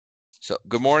So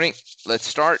good morning. Let's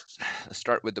start. Let's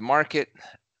start with the market.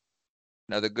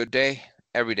 Another good day.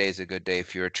 Every day is a good day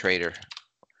if you're a trader.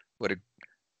 What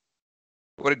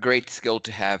a great skill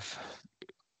to have.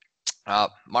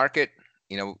 Market.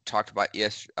 Talked about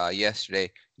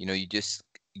yesterday. You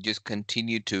just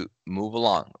continue to move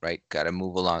along, right? Got to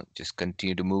move along. Just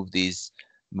continue to move these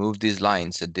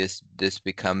lines. So this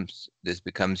becomes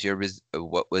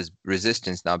what was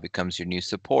resistance now becomes your new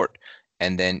support.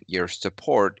 And then your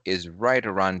support is right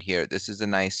around here. This is a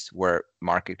nice where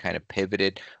market kind of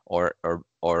pivoted or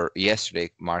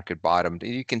yesterday market bottomed.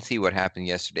 You can see what happened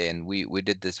yesterday, and we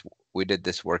did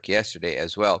this work yesterday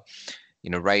as well.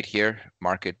 Right here,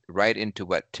 market right into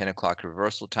what 10 o'clock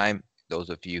reversal time.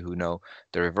 Those of you who know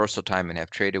the reversal time and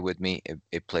have traded with me,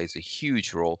 it plays a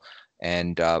huge role.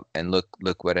 And look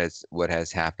what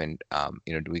has happened.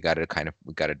 We got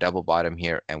a double bottom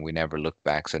here, and we never looked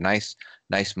back. So nice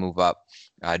move up.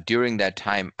 During that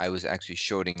time, I was actually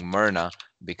shorting Myrna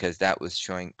because that was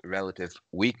showing relative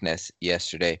weakness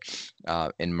yesterday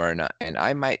in Myrna, and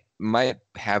I might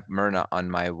have Myrna on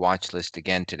my watch list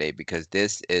again today because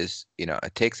this is,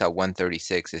 it takes out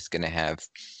 136. It's gonna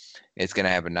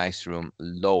have a nice room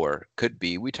lower. Could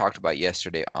be. We talked about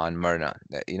yesterday on Myrna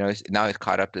that now it's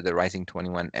caught up to the rising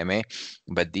 21 MA,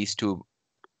 but these two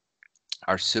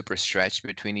are super stretched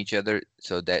between each other,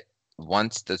 so that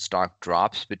once the stock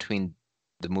drops between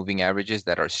the moving averages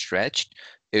that are stretched,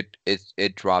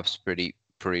 it drops pretty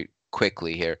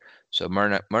quickly here. So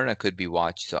Myrna could be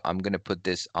watched. So I'm gonna put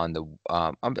this on the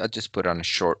I'll just put on a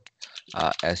short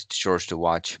as shorts to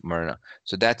watch Myrna.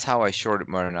 So that's how I shorted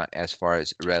Myrna as far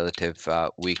as relative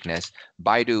weakness.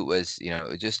 Baidu was,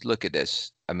 just look at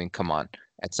this. I mean, come on.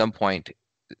 At some point,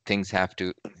 things have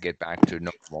to get back to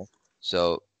normal.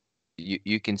 So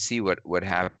you can see what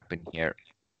happened here.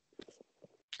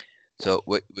 So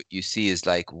what you see is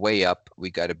like way up,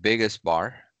 we got a biggest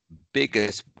bar,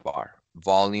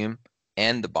 volume,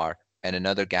 and the bar, and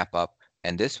another gap up.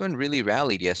 And this one really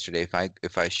rallied yesterday.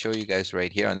 If I show you guys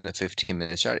right here on the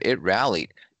 15-minute chart, it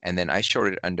rallied. And then I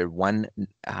shorted under what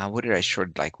did I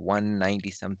short? Like 190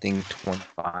 something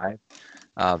 25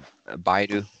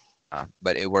 Baidu,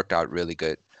 but it worked out really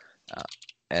good.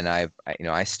 And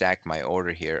I stacked my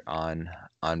order here on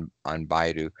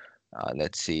Baidu.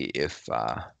 Let's see if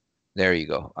there you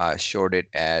go. Shorted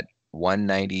at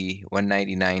 190,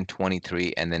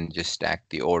 199.23, and then just stacked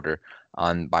the order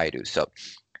on Baidu. So,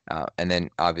 and then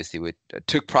obviously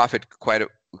took profit quite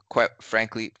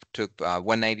frankly, took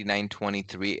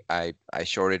 199.23. I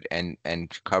shorted and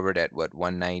covered at what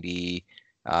 190.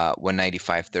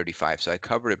 195.35. So I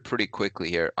covered it pretty quickly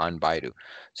here on Baidu.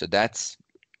 So that's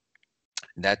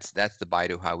the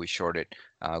Baidu how we short it.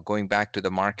 Going back to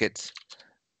the markets.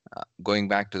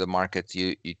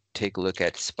 You take a look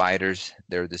at spiders.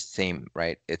 They're the same,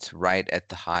 right? It's right at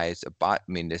the highs.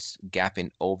 This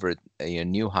gapping over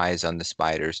new highs on the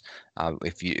spiders.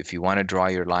 If you want to draw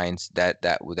your lines,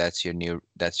 that's your new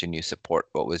support.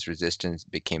 What was resistance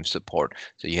became support.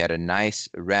 So you had a nice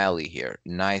rally here,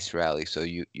 So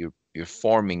you're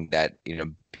forming that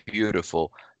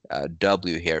beautiful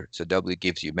W here. So W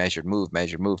gives you measured move,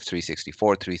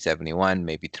 364, 371,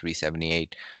 maybe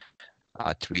 378.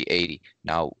 380.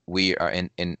 Now we are in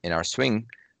our swing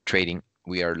trading.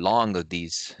 We are long of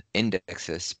these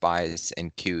indexes, SPYs,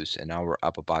 and Qs, and now we're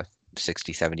up about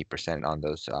 60-70% on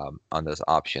those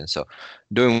options. So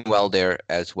doing well there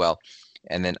as well.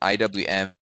 And then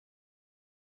IWM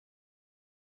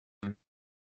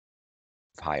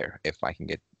higher if I can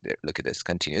get there. Look at this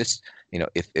continuous.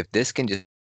 If this can just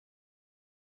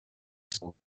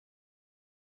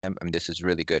this is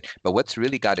really good. But what's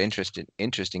really got interesting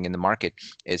in the market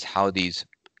is how these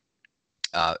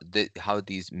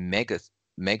mega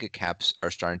caps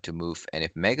are starting to move. And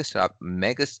if mega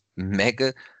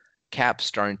caps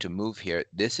starting to move here,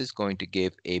 this is going to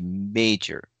give a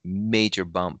major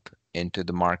bump into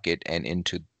the market and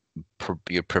into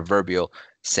your proverbial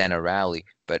Santa rally.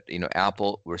 But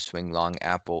Apple, we're swing long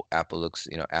Apple. Apple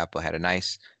had a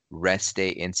nice rest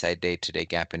day, inside day today,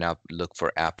 gapping up. Look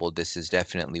for Apple. This is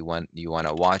definitely one you want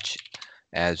to watch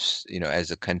as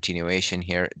a continuation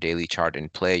here. Daily chart in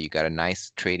play. You got a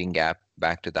nice trading gap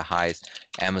back to the highs.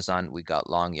 Amazon, we got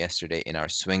long yesterday in our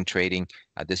swing trading.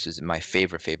 This is my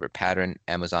favorite pattern.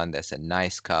 Amazon, that's a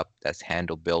nice cup. That's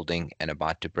handle building and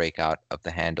about to break out of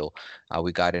the handle.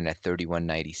 We got in at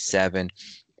 31.97.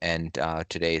 And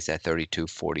today is at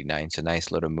 32.49. So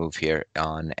nice little move here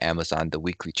on Amazon. The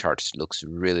weekly charts looks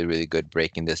really good,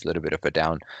 breaking this little bit of a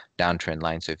downtrend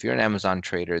line. So if you're an Amazon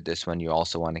trader, this one you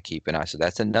also want to keep an eye. So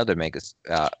that's another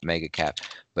mega cap.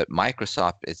 But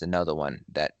Microsoft is another one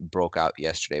that broke out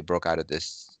yesterday, broke out of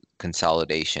this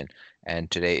consolidation. And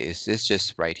today is this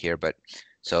just right here. But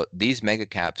so these mega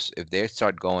caps, if they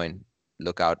start going,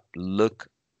 look up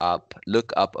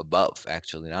above,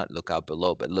 actually, not look out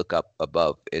below, but look up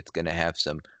above. It's going to have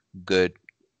some good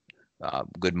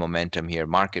good momentum here.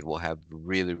 Market will have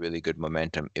really, really good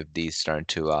momentum if these start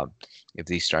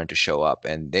to show up,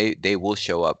 and they will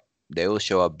show up. They will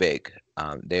show up big.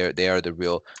 They are the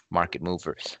real market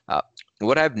mover.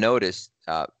 What I've noticed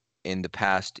in the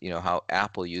past, you know, how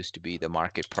Apple used to be the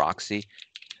market proxy.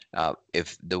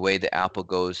 If the way the apple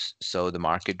goes, so the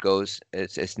market goes.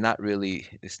 It's not really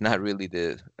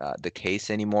the case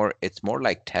anymore. It's more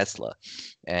like Tesla,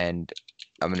 and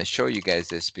I'm going to show you guys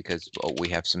this because we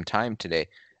have some time today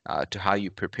to how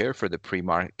you prepare for the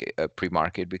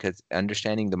pre-market because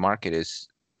understanding the market is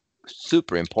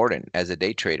super important as a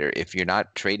day trader. If you're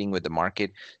not trading with the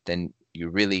market, then you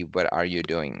really, what are you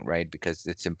doing, right? Because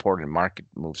it's important. Market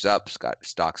moves up,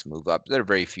 stocks move up. There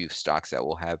are very few stocks that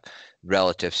will have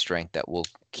relative strength that will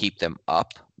keep them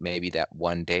up, maybe that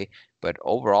one day. But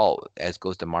overall, as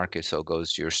goes the market, so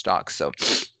goes your stocks.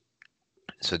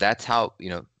 So that's how, you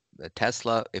know,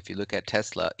 Tesla, if you look at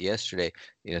Tesla yesterday,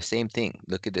 you know, same thing.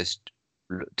 Look at this.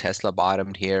 Tesla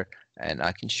bottomed here, and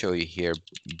I can show you here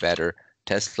better.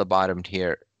 Tesla bottomed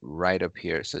here, right up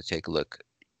here. So take a look.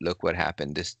 Look what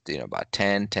happened. This, you know, about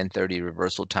 10:30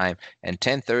 reversal time, and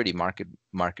 10:30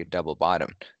 market double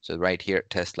bottom. So right here,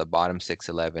 Tesla bottom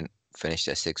 611, finished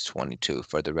at 622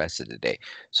 for the rest of the day.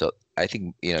 So I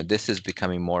think, you know, this is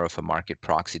becoming more of a market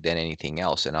proxy than anything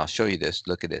else. And I'll show you this.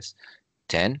 Look at this.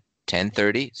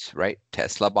 10:30, right?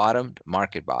 Tesla bottomed,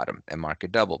 and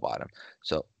market double bottom.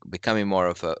 So becoming more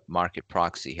of a market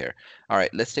proxy here. All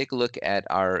right, let's take a look at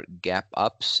our gap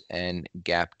ups and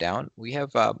gap down. We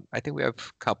have, I think we have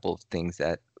a couple of things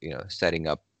that, you know, setting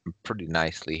up pretty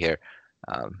nicely here.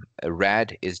 A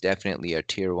RAD is definitely a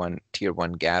tier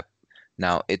one gap.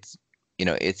 Now it's, you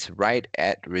know, it's right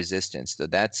at resistance. So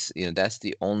that's, you know, that's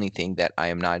the only thing that I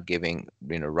am not giving,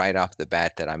 you know, right off the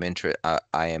bat that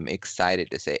I am excited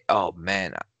to say, oh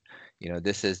man, you know,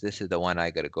 this is the one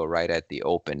I got to go right at the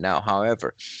open. Now,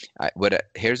 however,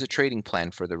 here's a trading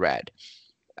plan for the RAD.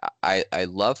 I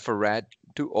love for RAD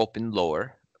to open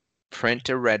lower, print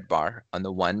a red bar on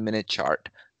the 1 minute chart,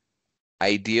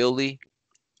 ideally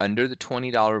under the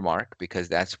 $20 mark because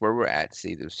that's where we're at.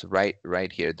 See, this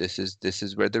right here. This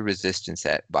is where the resistance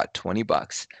at, about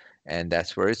 $20, and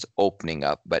that's where it's opening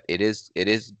up. But it is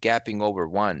gapping over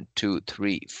 1, 2,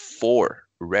 3, 4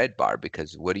 red bar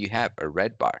because what do you have? A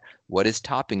red bar. What is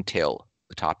topping tail?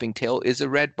 The topping tail is a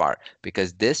red bar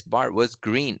because this bar was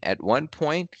green at one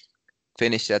point,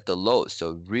 finished at the low.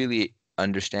 So really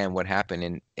understand what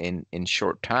happened in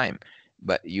short time.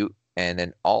 But and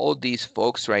then all these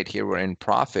folks right here were in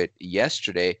profit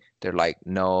yesterday. They're like,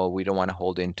 no, we don't want to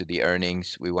hold into the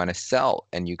earnings. We want to sell.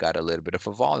 And you got a little bit of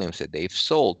a volume. So they've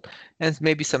sold. And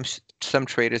maybe some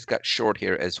traders got short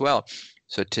here as well.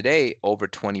 So today, over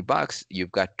 $20,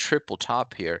 you've got triple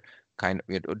top here, kind of,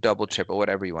 you know, double, triple,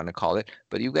 whatever you want to call it.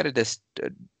 But you've got this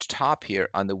top here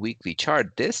on the weekly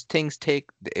chart.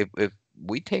 If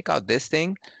we take out this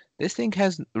thing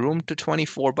has room to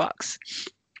 $24.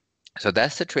 So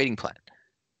that's the trading plan.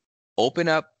 Open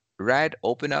up red,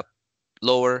 open up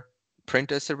lower,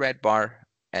 print us a red bar,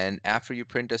 and after you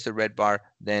print us a red bar,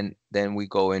 then we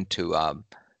go into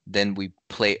then we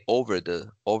play over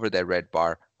that red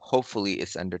bar. Hopefully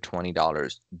it's under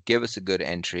 $20. Give us a good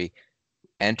entry,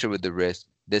 enter with the risk.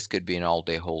 This could be an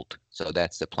all-day hold. So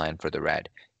that's the plan for the red.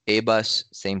 A-bus,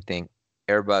 same thing.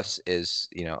 Airbus is,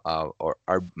 you know,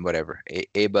 or whatever.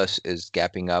 A-bus is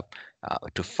gapping up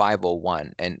to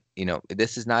 501, and you know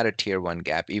this is not a tier one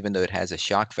gap, even though it has a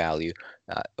shock value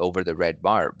over the red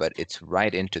bar, but it's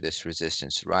right into this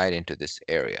resistance, right into this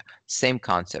area. Same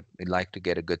concept. We'd like to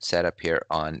get a good setup here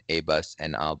on A-bus,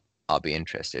 and I'll be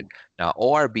interested. Now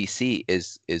ORBC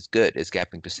is good. It's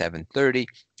gapping to 730.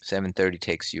 730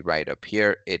 takes you right up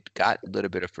here. It got a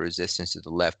little bit of resistance to the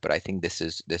left, but I think this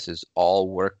is all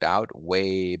worked out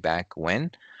way back when.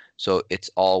 So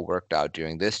it's all worked out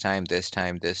during this time,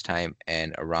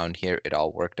 and around here it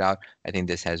all worked out. I think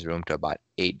this has room to about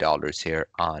 $8 here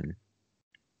on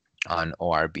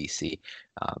ORBC.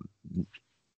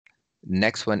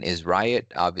 Next one is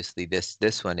Riot. Obviously,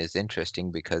 this one is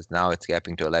interesting because now it's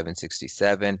gapping to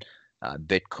 1167.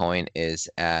 Bitcoin is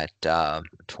at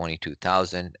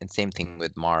 22,000, and same thing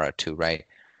with Mara too, right?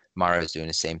 Mara is doing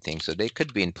the same thing, so they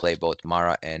could be in play, both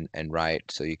Mara and Riot.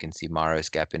 So you can see Mara is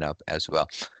gapping up as well.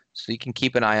 So you can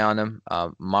keep an eye on them.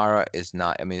 Mara is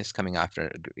not. I mean, it's coming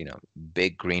after, you know,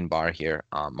 big green bar here,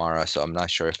 Mara. So I'm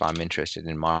not sure if I'm interested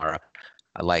in Mara.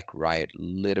 I like Riot a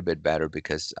little bit better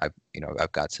because I've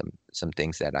got some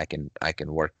things that I can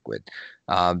work with.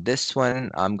 This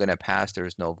one I'm gonna pass.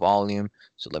 There's no volume,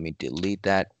 so let me delete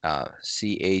that.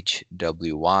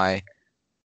 CHWY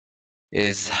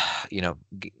is,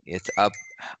 it's up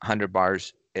 100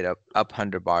 bars, up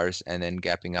 100 bars, and then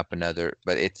gapping up another.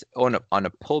 But it's on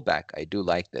a pullback. I do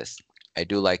like this. I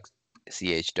do like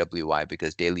CHWY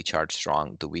because daily chart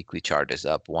strong. The weekly chart is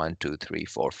up 1, 2, 3,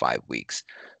 4, 5 weeks.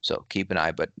 So keep an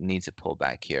eye, but needs a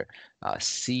pullback here.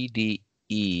 CDE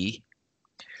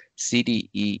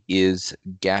is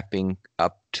gapping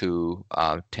up to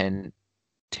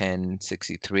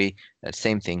 1063.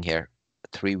 Same thing here.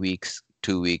 3 weeks,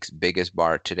 2 weeks, biggest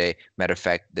bar today. Matter of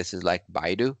fact, this is like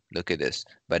Baidu. Look at this,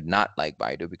 but not like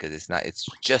Baidu because it's not. It's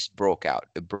just broke out.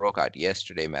 It broke out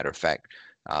yesterday. Matter of fact.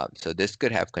 So this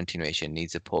could have continuation.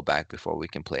 Needs a pullback before we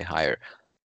can play higher.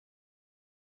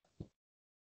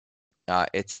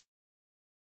 It's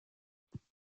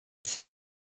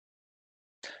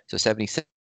so 77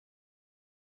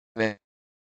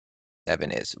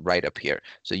 is right up here.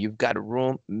 So you've got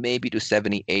room maybe to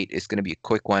 78. It's going to be a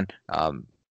quick one.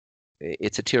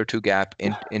 It's a tier 2 gap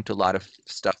into a lot of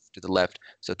stuff to the left.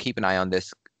 So keep an eye on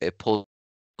this. It pulls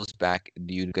back.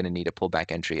 You're going to need a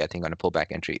pullback entry. I think on a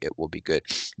pullback entry, it will be good.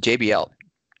 JBL,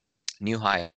 new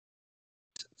high,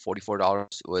 $44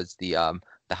 was the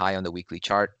high on the weekly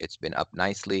chart. It's been up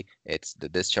nicely.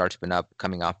 This chart's been up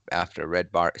coming up after a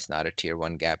red bar. It's not a tier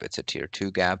 1 gap. It's a tier 2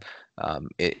 gap.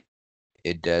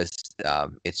 It does.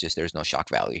 It's just there's no shock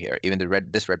value here. Even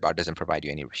this red bar doesn't provide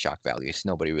you any shock value. It's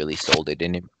nobody really sold it,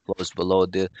 and it closed below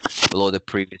the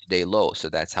previous day low. So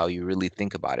that's how you really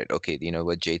think about it. Okay, you know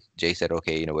what Jay said.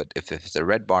 Okay, you know what, if it's a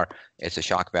red bar, it's a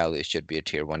shock value. It should be a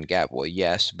tier 1 gap. Well,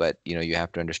 yes, but you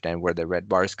have to understand where the red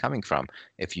bar is coming from.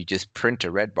 If you just print a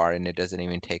red bar and it doesn't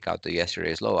even take out the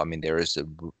yesterday's low, I mean there's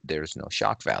no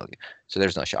shock value. So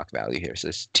there's no shock value here. So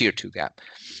it's tier 2 gap.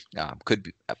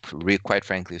 Could be quite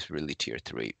frankly, it's really tier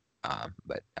 3.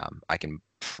 But I can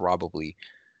probably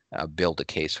build a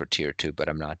case for tier 2, but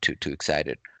I'm not too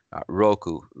excited.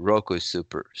 Roku is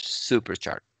super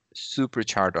chart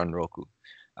on Roku.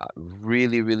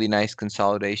 Really nice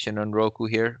consolidation on Roku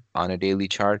here on a daily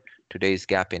chart. Today's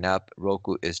gapping up.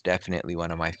 Roku is definitely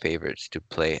one of my favorites to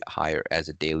play higher as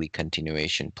a daily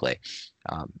continuation play.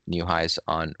 New highs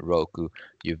on Roku.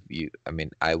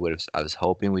 I was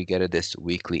hoping we get this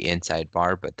weekly inside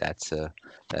bar, but that's a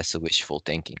wishful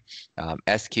thinking.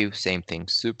 SQ, same thing.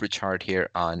 Super chart here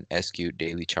on SQ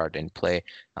daily chart in play.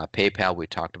 PayPal we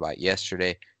talked about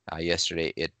yesterday.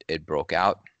 Yesterday it broke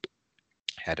out.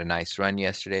 Had a nice run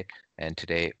yesterday, and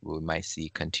today we might see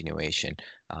continuation.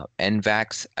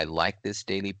 NVAX, I like this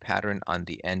daily pattern on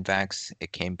the NVAX.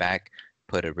 It came back,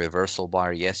 put a reversal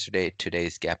bar yesterday.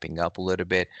 Today's gapping up a little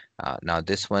bit. Now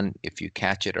this one, if you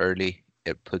catch it early,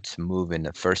 it puts move in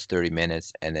the first 30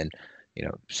 minutes, and then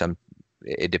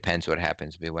it depends what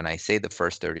happens. But when I say the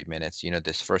first 30 minutes,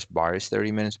 this first bar is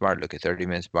 30 minutes bar. Look at 30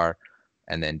 minutes bar.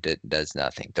 And then does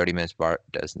nothing. 30 minutes bar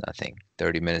does nothing.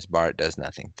 30 minutes bar does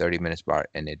nothing. 30 minutes bar,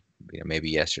 and it maybe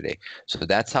yesterday. So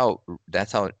that's how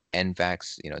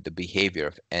NVAX, the behavior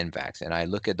of NVAX. And I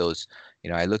look at those,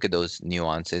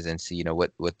 nuances and see,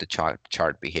 what the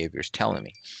chart behavior is telling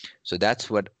me. So that's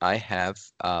what I have.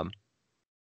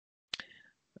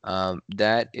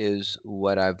 That is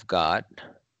what I've got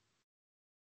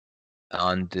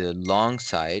on the long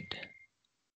side.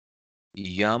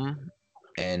 Yum.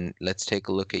 And let's take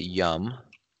a look at Yum.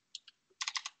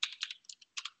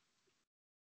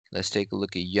 Let's take a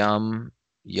look at Yum.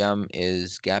 Yum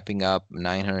is gapping up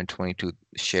 922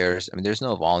 shares. I mean, there's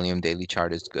no volume. Daily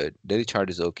chart is good. Daily chart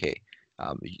is okay.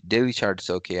 Daily chart is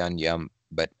okay on Yum,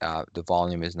 but the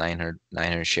volume is 900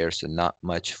 shares, so not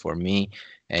much for me.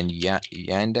 And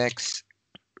Yandex,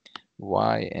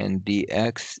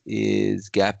 YNDX is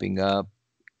gapping up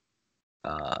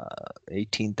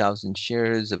 18,000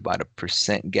 shares, about a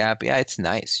 % gap. Yeah, it's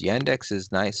nice. Yandex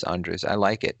is nice, Andres. I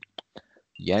like it.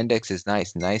 Yandex is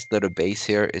nice. Nice little base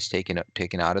here is taken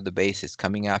out of the base. It's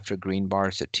coming after green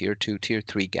bars, a tier 2, tier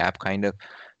 3 gap kind of.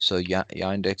 So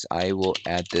Yandex, I will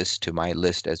add this to my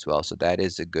list as well. So that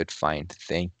is a good find.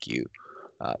 Thank you.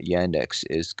 Yandex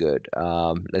is good.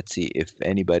 Let's see if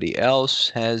anybody else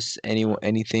has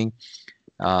anything.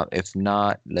 If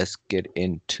not, let's get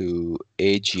into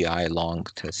AGI long.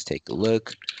 Let's take a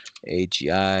look.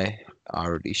 AGI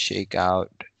already shake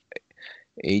out.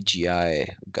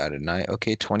 AGI got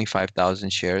a 25,000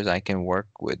 shares. I can work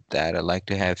with that. I like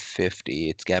to have 50.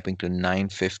 It's gapping to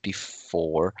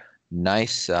 954.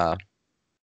 Nice,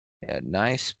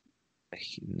 nice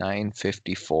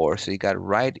 954. So you got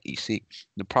right. You see,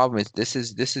 the problem is this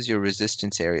is your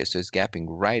resistance area, so it's gapping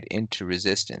right into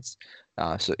resistance.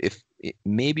 So if it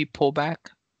maybe pull back,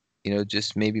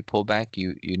 just maybe pull back.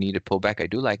 You need to pull back. I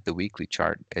do like the weekly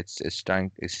chart. It's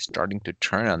starting to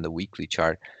turn on the weekly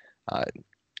chart. Uh,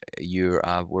 you're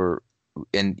we're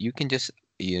and you can just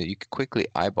you can quickly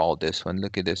eyeball this one.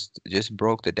 Look at this. It just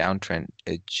broke the downtrend.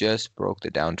 It just broke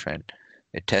the downtrend.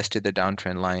 It tested the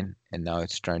downtrend line and now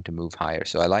it's trying to move higher.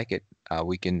 So I like it.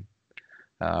 We can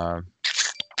uh,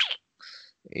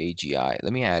 AGI.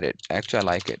 Let me add it. Actually, I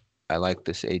like it. I like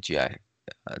this AGI.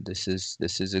 This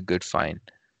is a good find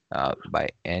by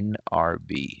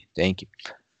NRB. Thank you.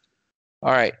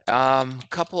 All right.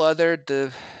 Couple other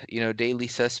daily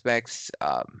suspects.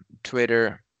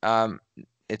 Twitter.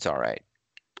 It's all right.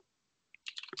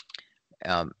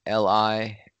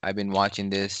 LI. I've been watching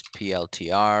this.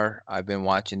 PLTR. I've been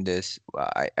watching this.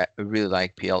 I really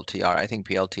like PLTR. I think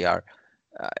PLTR.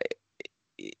 Uh,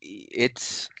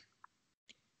 it's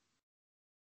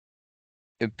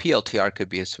PLTR could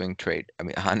be a swing trade. I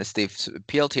mean, honestly, if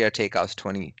PLTR takeouts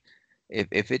 20,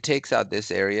 if it takes out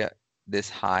this area, this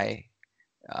high,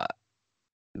 uh,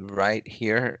 right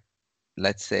here,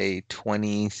 let's say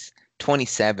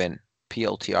 27,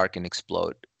 PLTR can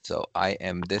explode. So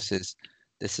this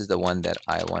is the one that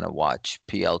I want to watch,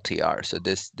 PLTR. So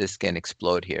this can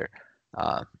explode here.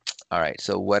 All right.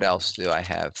 So what else do I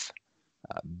have?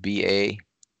 BA.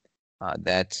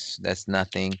 That's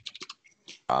nothing.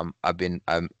 I'm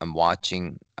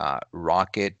watching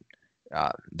Rocket.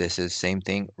 This is same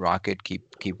thing. Rocket.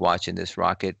 Keep watching this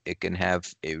Rocket. It can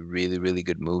have a really really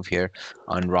good move here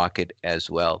on Rocket as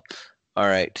well. All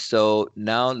right. So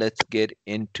now let's get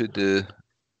into the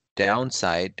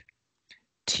downside.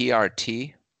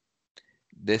 TRT.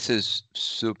 This is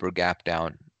super gap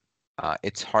down.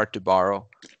 It's hard to borrow.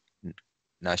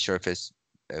 Not sure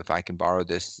if I can borrow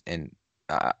this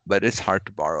but it's hard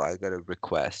to borrow. I got a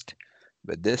request.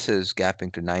 But this is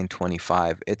gapping to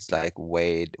 925. It's like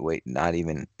wait, not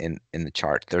even in the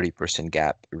chart. 30%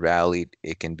 gap. Rallied.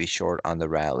 It can be short on the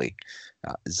rally.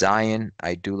 Zion,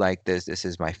 I do like this. This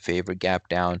is my favorite gap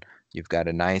down. You've got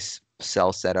a nice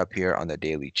sell setup here on the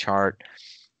daily chart.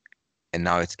 And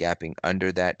now it's gapping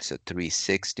under that. So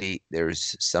 360.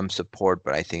 There's some support,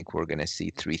 but I think we're going to see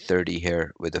 330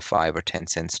 here with a 5 or 10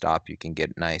 cent stop. You can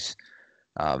get nice.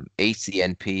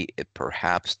 HCNP,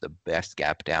 perhaps the best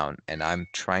gap down, and I'm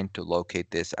trying to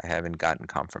locate this. I haven't gotten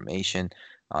confirmation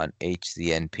on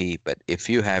HCNP, but if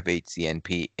you have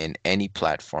HCNP in any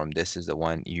platform, this is the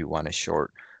one you want to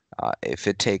short. If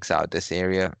it takes out this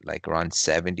area, like around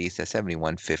 70, so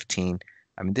 71.15,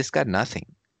 I mean, this got nothing.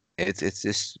 It's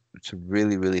a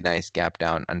really really nice gap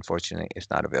down. Unfortunately, it's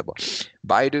not available.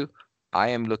 Baidu, I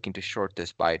am looking to short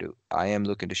this Baidu. I am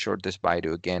looking to short this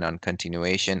Baidu again on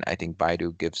continuation. I think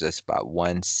Baidu gives us about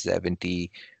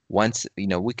 170. Once,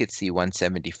 we could see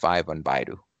 175 on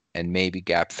Baidu and maybe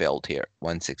gap filled here,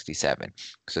 167.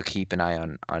 So keep an eye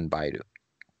on Baidu.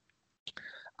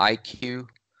 IQ,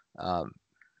 um,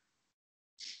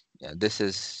 yeah, this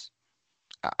is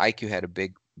IQ had a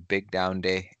big down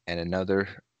day and another.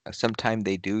 Sometime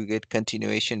they do get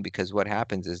continuation because what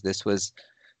happens is this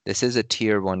is a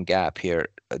tier one gap here.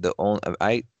 The only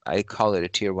I call it a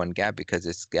tier one gap because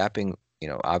it's gapping.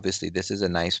 Obviously this is a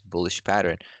nice bullish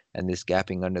pattern, and this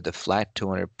gapping under the flat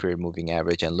 200 period moving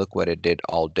average. And look what it did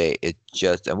all day.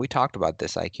 And we talked about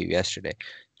this IQ yesterday.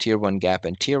 Tier one gap,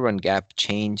 and tier one gap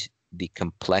change the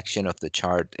complexion of the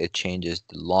chart. It changes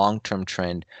the long-term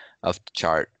trend of the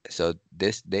chart. So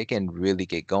they can really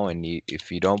get going.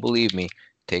 If you don't believe me,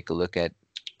 take a look at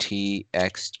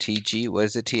TXTG.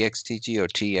 Was it TXTG or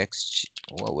TX?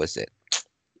 What was it?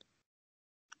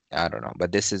 I don't know.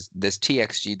 But this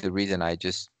TXG. The reason I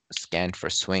just scanned for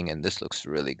swing, and this looks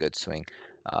really good swing.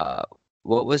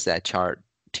 What was that chart?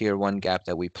 Tier one gap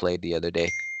that we played the other day.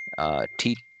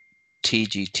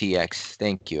 TGTX.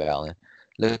 Thank you, Alan.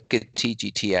 Look at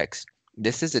TGTX.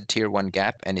 This is a tier one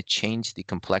gap, and it changed the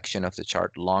complexion of the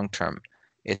chart long term.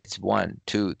 It's 1,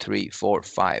 2, 3, 4,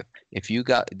 5.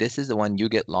 This is the one you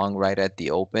get long right at the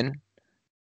open,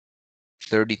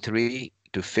 33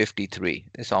 to 53.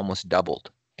 It's almost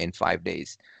doubled in 5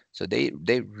 days. So they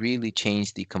really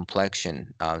changed the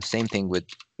complexion. Same thing with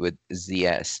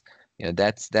ZS.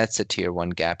 That's a tier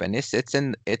one gap, and it's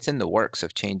in the works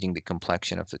of changing the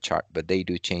complexion of the chart. But they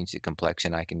do change the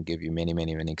complexion. I can give you many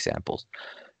many many examples,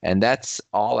 and that's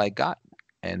all I got.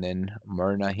 And then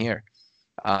Myrna here.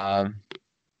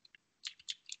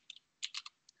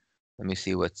 Let me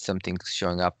see what something's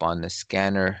showing up on the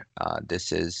scanner.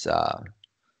 This is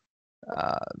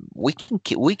we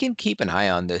can keep an eye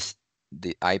on this,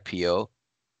 the IPO.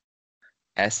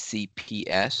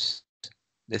 SCPS.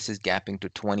 This is gapping to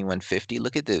 2150.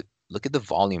 Look at the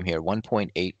volume here,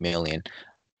 1.8 million.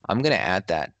 I'm gonna add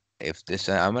that. If this,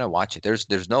 I'm gonna watch it.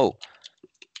 There's no.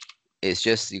 It's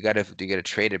just you gotta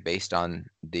trade it based on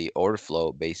the order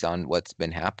flow, based on what's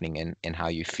been happening and how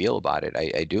you feel about it.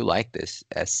 I do like this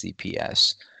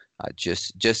SCPS.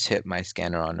 Just hit my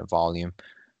scanner on the volume.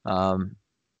 Um,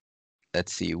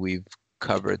 let's see, we've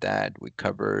covered that. We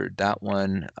covered that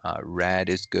one. RAD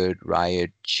is good.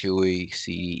 Riot, Chewy,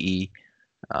 CEE.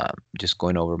 Just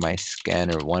going over my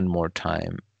scanner one more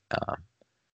time.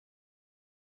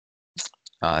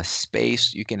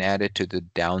 Space, you can add it to the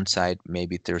downside.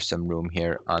 Maybe there's some room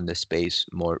here on the space,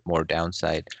 more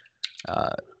downside.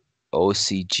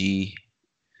 OCG,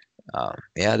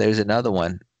 yeah, there's another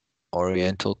one.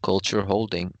 Oriental Culture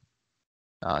Holding,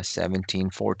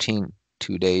 1714,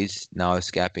 2 days. Now it's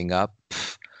gapping up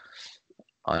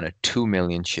on a 2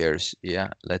 million shares. Yeah,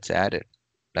 let's add it.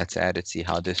 Let's add it. See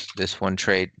how this one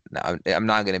trade. Now, I'm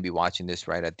not going to be watching this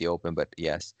right at the open, but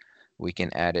yes, we can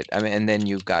add it. I mean, and then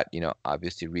you've got,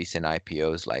 obviously recent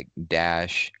IPOs like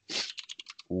Dash,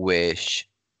 Wish,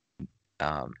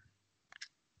 and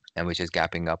which is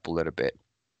gapping up a little bit.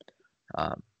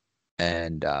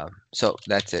 And so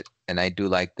that's it. And I do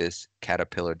like this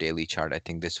Caterpillar daily chart. I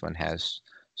think this one has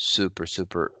super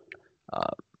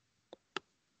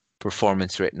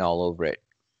performance written all over it.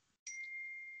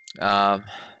 And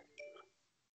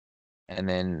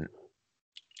then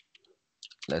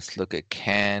let's look at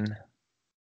CAN.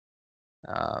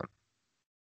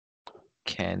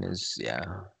 CAN is, yeah.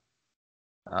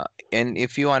 And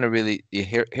if you want to really,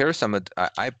 here are some of,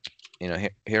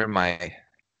 here are my,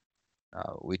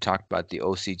 we talked about the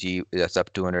OCG, that's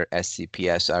up 200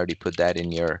 SCPS. I already put that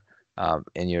in your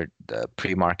the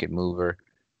pre-market mover.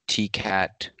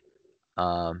 TCAT,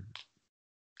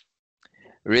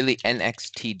 really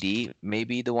NXTD may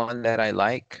be the one that I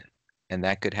like, and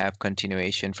that could have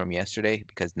continuation from yesterday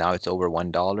because now it's over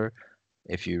 $1.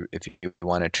 If you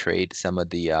want to trade some of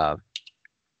the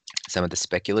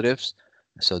speculatives,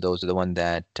 so those are the one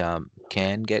that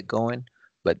can get going.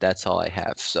 But that's all I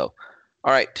have. So,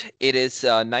 all right, it is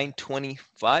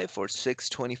 9:25 or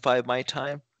 6:25 my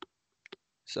time.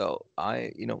 So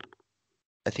I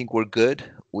think we're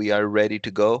good. We are ready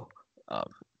to go.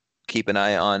 Keep an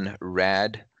eye on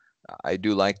RAD. I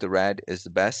do like the RAD is the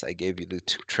best. I gave you the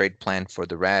trade plan for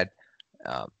the RAD.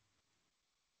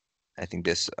 I think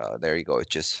this, there you go.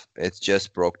 It's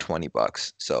just broke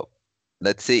 $20. So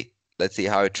let's see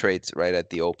how it trades right at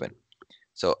the open.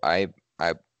 So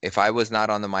if I was not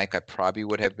on the mic, I probably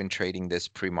would have been trading this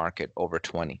pre-market over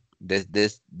 20. This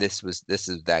is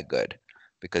that good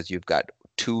because you've got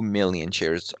 2 million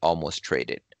shares almost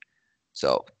traded.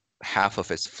 So half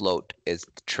of its float is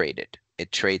traded.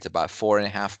 It trades about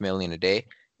 4.5 million a day.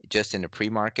 Just in the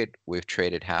pre-market, we've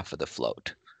traded half of the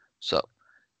float. So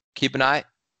keep an eye.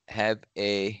 Have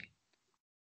a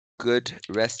good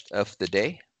rest of the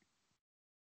day.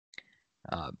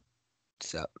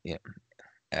 So yeah,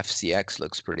 FCX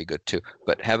looks pretty good too.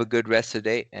 But have a good rest of the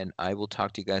day, and I will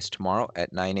talk to you guys tomorrow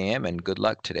at 9 a.m. and good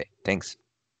luck today. Thanks.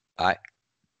 Bye.